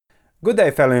Good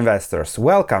day, fellow investors.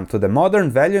 Welcome to the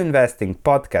Modern Value Investing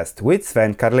podcast with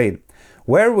Sven Karlin,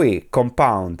 where we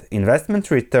compound investment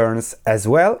returns as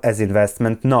well as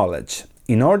investment knowledge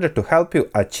in order to help you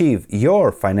achieve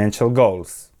your financial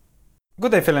goals.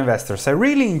 Good day, fellow investors. I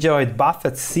really enjoyed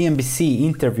Buffett's CNBC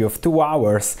interview of 2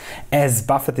 hours, as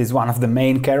Buffett is one of the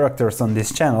main characters on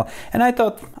this channel, and I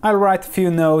thought I'll write a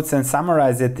few notes and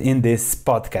summarize it in this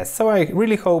podcast. So I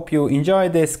really hope you enjoy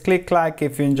this. Click like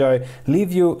if you enjoy.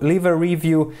 Leave a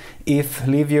review if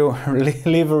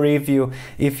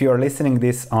you're listening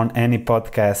this on any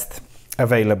podcast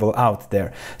available out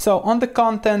there. So on the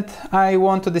content, I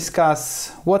want to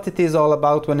discuss what it is all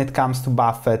about when it comes to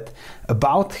Buffett,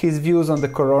 about his views on the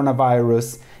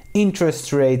coronavirus,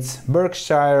 interest rates,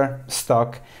 Berkshire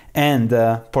stock, and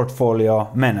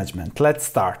portfolio management. Let's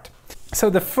start. So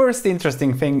the first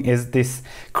interesting thing is this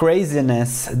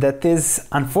craziness that is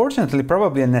unfortunately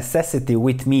probably a necessity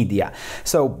with media.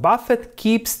 So Buffett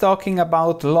keeps talking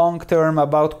about long term,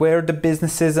 about where the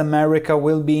businesses America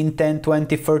will be in 10,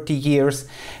 20, 30 years.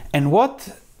 And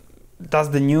what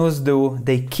does the news do?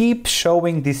 They keep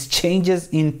showing these changes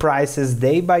in prices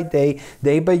day by day.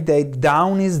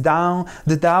 Down is down.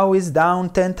 The Dow is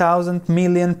down 10,000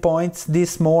 million points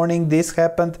this morning. This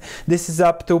happened. This is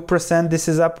up 2%. This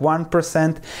is up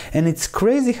 1%. And it's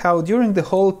crazy how during the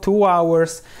whole 2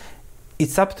 hours,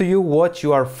 it's up to you what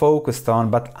you are focused on,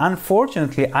 but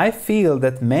unfortunately I feel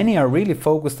that many are really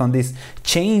focused on these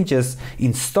changes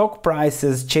in stock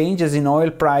prices, changes in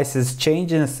oil prices,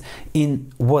 changes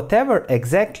in whatever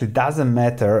exactly doesn't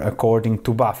matter according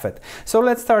to Buffett. So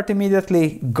let's start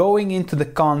immediately going into the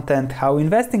content, how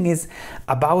investing is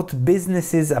about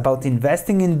businesses, about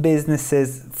investing in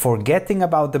businesses, forgetting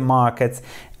about the markets,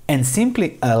 and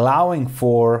simply allowing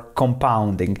for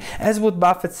compounding. As would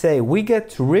Buffett say, we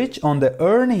get rich on the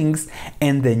earnings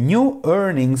and the new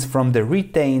earnings from the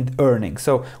retained earnings.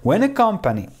 So when a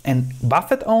company, and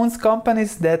Buffett owns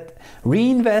companies that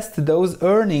reinvest those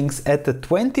earnings at a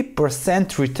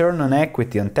 20% return on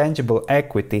equity, on tangible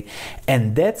equity,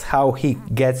 and that's how he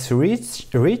gets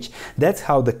rich. That's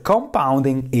how the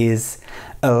compounding is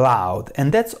allowed,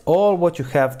 and that's all what you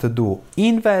have to do.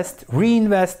 Invest,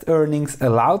 reinvest earnings,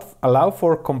 allow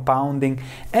for compounding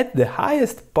at the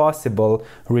highest possible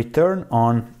return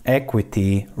on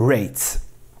equity rates.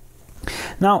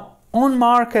 Now, on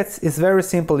markets, it's very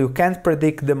simple. You can't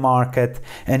predict the market,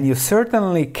 and you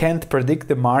certainly can't predict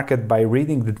the market by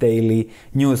reading the daily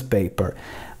newspaper.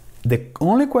 The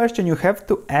only question you have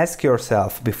to ask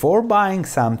yourself before buying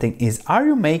something is, are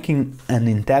you making an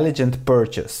intelligent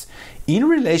purchase in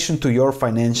relation to your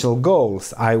financial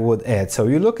goals, I would add. So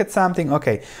you look at something,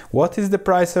 okay, what is the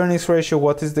price earnings ratio?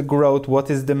 What is the growth? What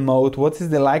is the moat? What is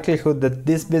the likelihood that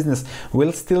this business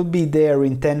will still be there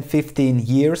in 10, 15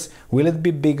 years? Will it be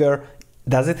bigger?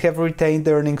 Does it have retained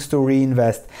earnings to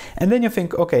reinvest? And then you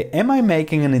think, okay, am I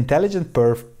making an intelligent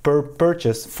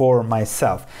purchase for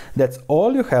myself? That's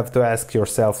all you have to ask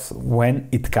yourself when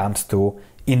it comes to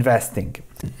investing.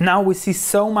 Now we see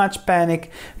so much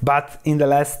panic, but in the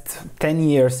last 10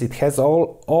 years it has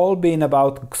all been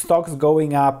about stocks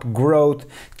going up, growth,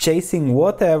 chasing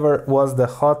whatever was the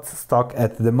hot stock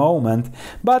at the moment.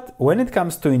 But when it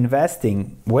comes to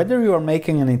investing, whether you are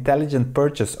making an intelligent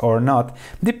purchase or not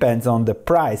depends on the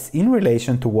price in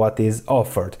relation to what is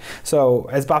offered. So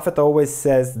as Buffett always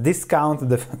says, discount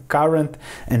the current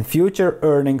and future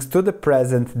earnings to the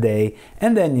present day,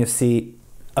 and then you see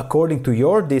according to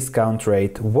your discount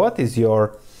rate, what is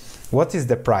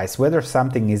the price, whether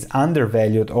something is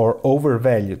undervalued or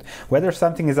overvalued. Whether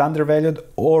something is undervalued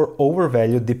or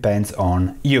overvalued depends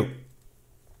on you.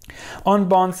 On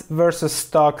bonds versus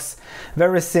stocks,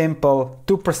 very simple,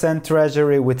 2%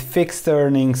 treasury with fixed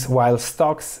earnings, while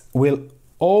stocks will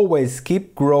always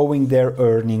keep growing their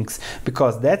earnings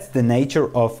because that's the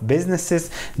nature of businesses.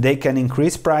 They can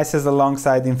increase prices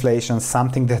alongside inflation,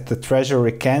 something that the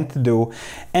treasury can't do.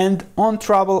 And on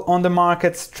the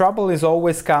markets, trouble is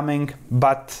always coming,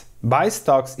 but buy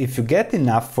stocks if you get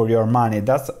enough for your money.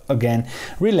 That's again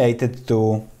related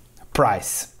to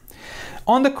price.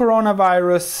 On the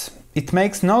coronavirus, it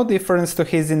makes no difference to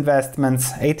his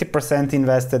investments. 80%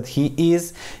 invested he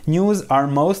is. News are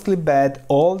mostly bad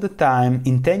all the time.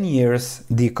 In 10 years,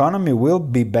 the economy will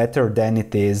be better than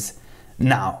it is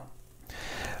now.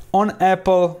 On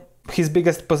Apple, his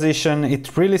biggest position,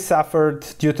 it really suffered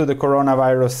due to the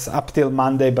coronavirus up till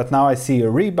Monday, but now I see a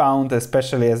rebound,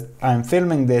 especially as I'm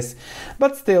filming this.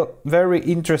 But still, very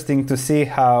interesting to see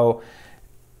how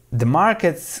the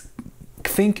markets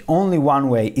think only one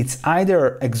way. It's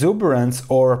either exuberance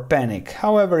or panic.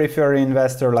 However, if you're an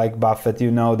investor like Buffett,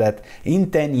 you know that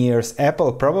in 10 years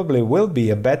Apple probably will be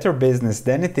a better business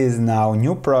than it is now.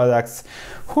 New products,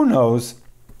 who knows,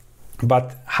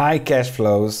 but high cash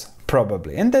flows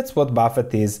probably. And that's what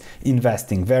Buffett is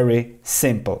investing. Very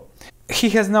simple. He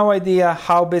has no idea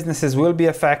how businesses will be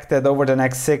affected over the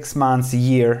next 6 months,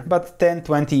 year, but 10,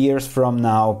 20 years from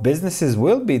now, businesses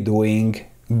will be doing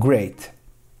great.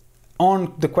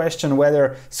 On the question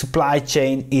whether supply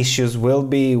chain issues will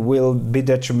be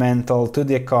detrimental to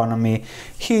the economy,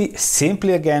 he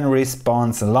simply again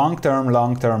responds long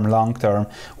term.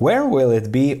 Where will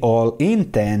it be all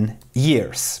in 10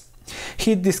 years?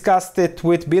 He discussed it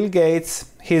with Bill Gates.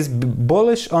 He's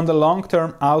bullish on the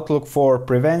long-term outlook for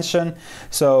prevention.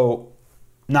 So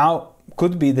now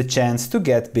could be the chance to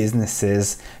get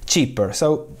businesses cheaper.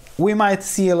 So we might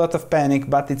see a lot of panic,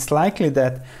 but it's likely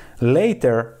that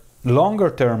later, longer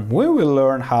term, we will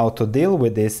learn how to deal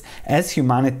with this, as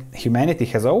humanity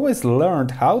has always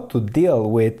learned how to deal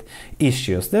with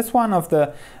issues. That's one of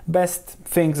the best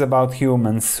things about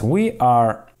humans. We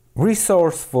are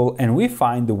resourceful and we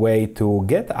find a way to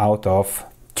get out of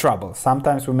trouble.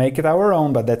 Sometimes we make it our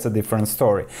own, but that's a different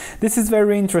story. This is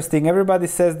very interesting. Everybody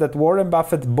says that Warren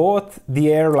Buffett bought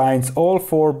the airlines, all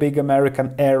 4 big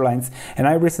American airlines, and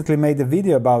I recently made a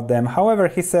video about them. However,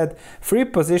 he said 3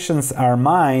 positions are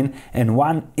mine and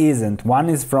 1 isn't. 1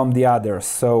 is from the others.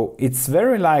 So it's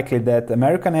very likely that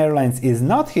American Airlines is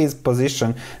not his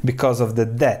position because of the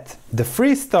debt. The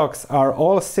 3 stocks are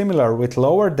all similar with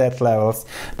lower debt levels,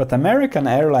 but American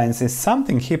Airlines is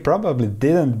something he probably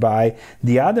didn't buy.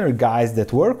 The other guys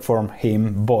that work for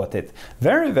him bought it.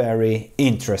 Very, very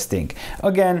interesting.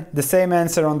 Again, the same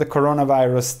answer on the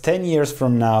coronavirus. 10 years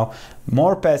from now,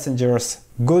 more passengers,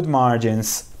 good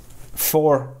margins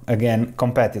for, again,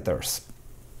 competitors.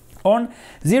 On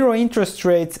zero interest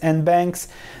rates and banks,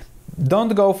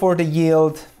 don't go for the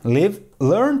yield.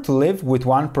 Learn to live with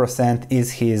 1%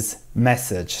 is his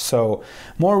message. So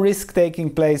more risk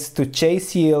taking place to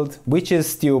chase yield, which is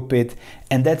stupid,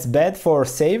 and that's bad for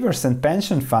savers and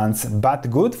pension funds,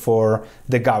 but good for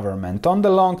the government. On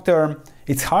the long term,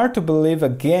 it's hard to believe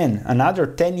again another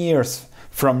 10 years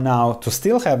from now to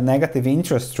still have negative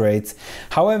interest rates.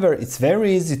 However, it's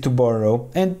very easy to borrow,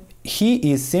 and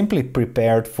he is simply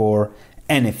prepared for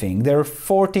anything. There are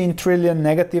 14 trillion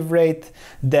negative rate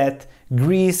debt.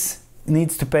 Greece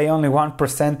needs to pay only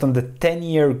 1% on the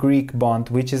 10-year Greek bond,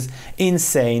 which is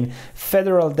insane.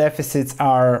 Federal deficits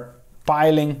are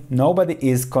piling. Nobody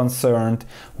is concerned.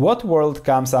 What world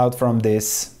comes out from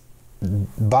this?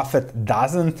 Buffett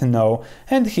doesn't know,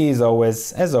 and he is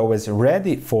always, as always,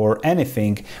 ready for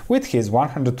anything with his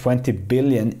 120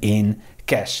 billion in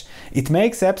cash. It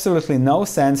makes absolutely no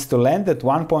sense to lend at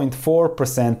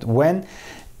 1.4% when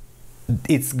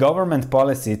it's government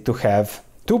policy to have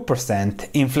 2%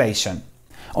 inflation.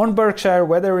 On Berkshire,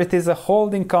 whether it is a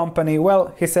holding company,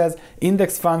 well, he says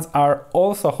index funds are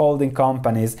also holding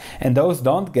companies and those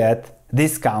don't get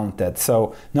discounted.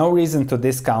 So no reason to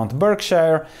discount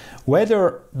Berkshire.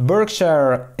 Whether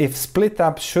Berkshire, if split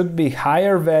up, should be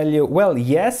higher value, well,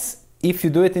 yes, if you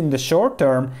do it in the short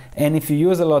term and if you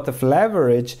use a lot of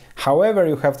leverage. However,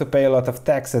 you have to pay a lot of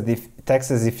taxes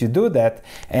if you do that,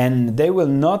 and they will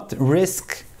not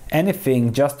risk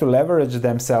anything just to leverage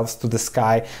themselves to the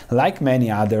sky like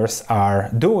many others are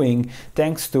doing,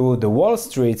 thanks to the Wall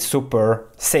Street super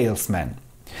salesman.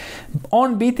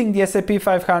 On beating the S&P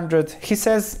 500, he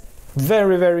says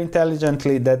very, very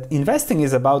intelligently that investing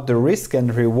is about the risk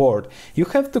and reward. You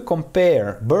have to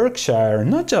compare Berkshire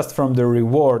not just from the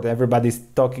reward. Everybody's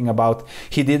talking about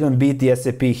he didn't beat the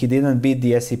S&P, he didn't beat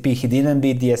the S&P, he didn't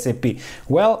beat the S&P.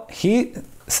 Well, he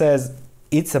says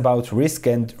it's about risk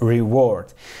and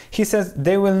reward. He says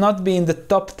they will not be in the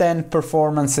top 10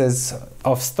 performances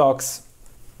of stocks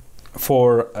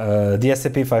for the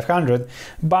S&P 500,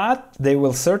 but they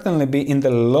will certainly be in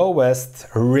the lowest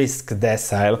risk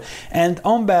decile. And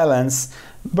on balance,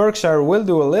 Berkshire will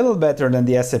do a little better than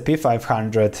the S&P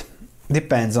 500.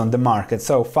 Depends on the market.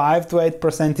 So 5 to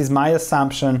 8% is my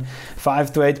assumption.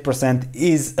 5 to 8%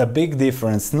 is a big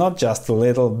difference, not just a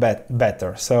little bit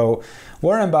better. So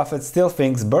Warren Buffett still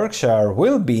thinks Berkshire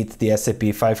will beat the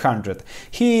S&P 500.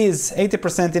 He is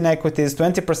 80% in equities,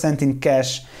 20% in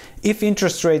cash. If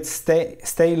interest rates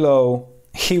stay low,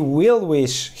 he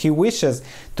wishes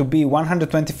to be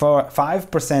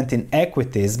 125% in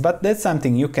equities, but that's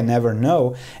something you can never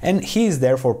know, and he is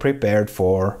therefore prepared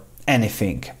for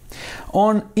anything.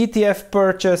 On ETF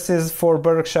purchases for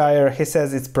Berkshire, he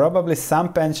says it's probably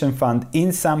some pension fund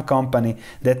in some company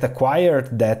that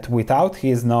acquired that without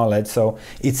his knowledge. So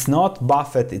it's not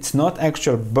Buffett, it's not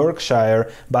actual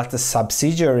Berkshire, but a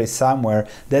subsidiary somewhere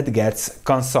that gets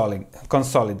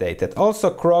consolidated.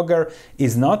 Also, Kroger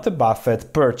is not a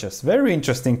Buffett purchase. Very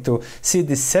interesting to see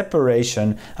this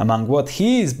separation among what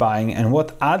he is buying and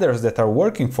what others that are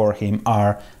working for him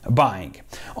are buying.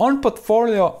 On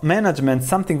portfolio management,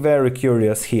 something very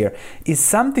curious here is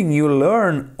something you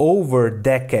learn over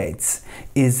decades,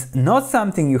 is not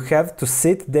something you have to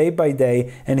sit day by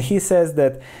day. And he says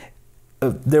that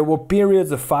there were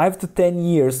periods of 5 to 10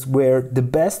 years where the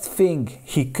best thing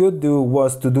he could do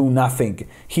was to do nothing.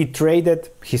 He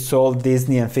traded, he sold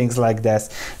Disney and things like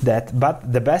that,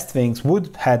 but the best things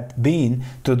would have been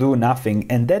to do nothing.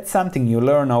 And that's something you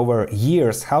learn over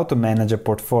years, how to manage a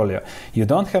portfolio. You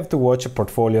don't have to watch a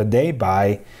portfolio day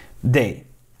by day.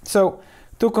 So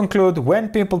to conclude, when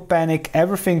people panic,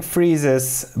 everything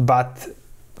freezes, but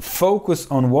focus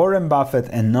on Warren Buffett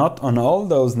and not on all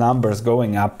those numbers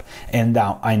going up and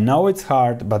down. I know it's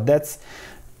hard, but that's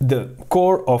the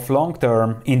core of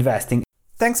long-term investing.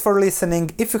 Thanks for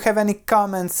listening. If you have any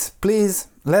comments, please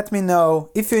let me know.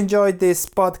 If you enjoyed this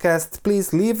podcast,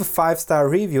 please leave a 5-star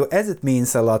review, as it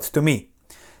means a lot to me.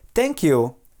 Thank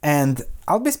you, and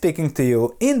I'll be speaking to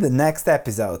you in the next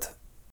episode.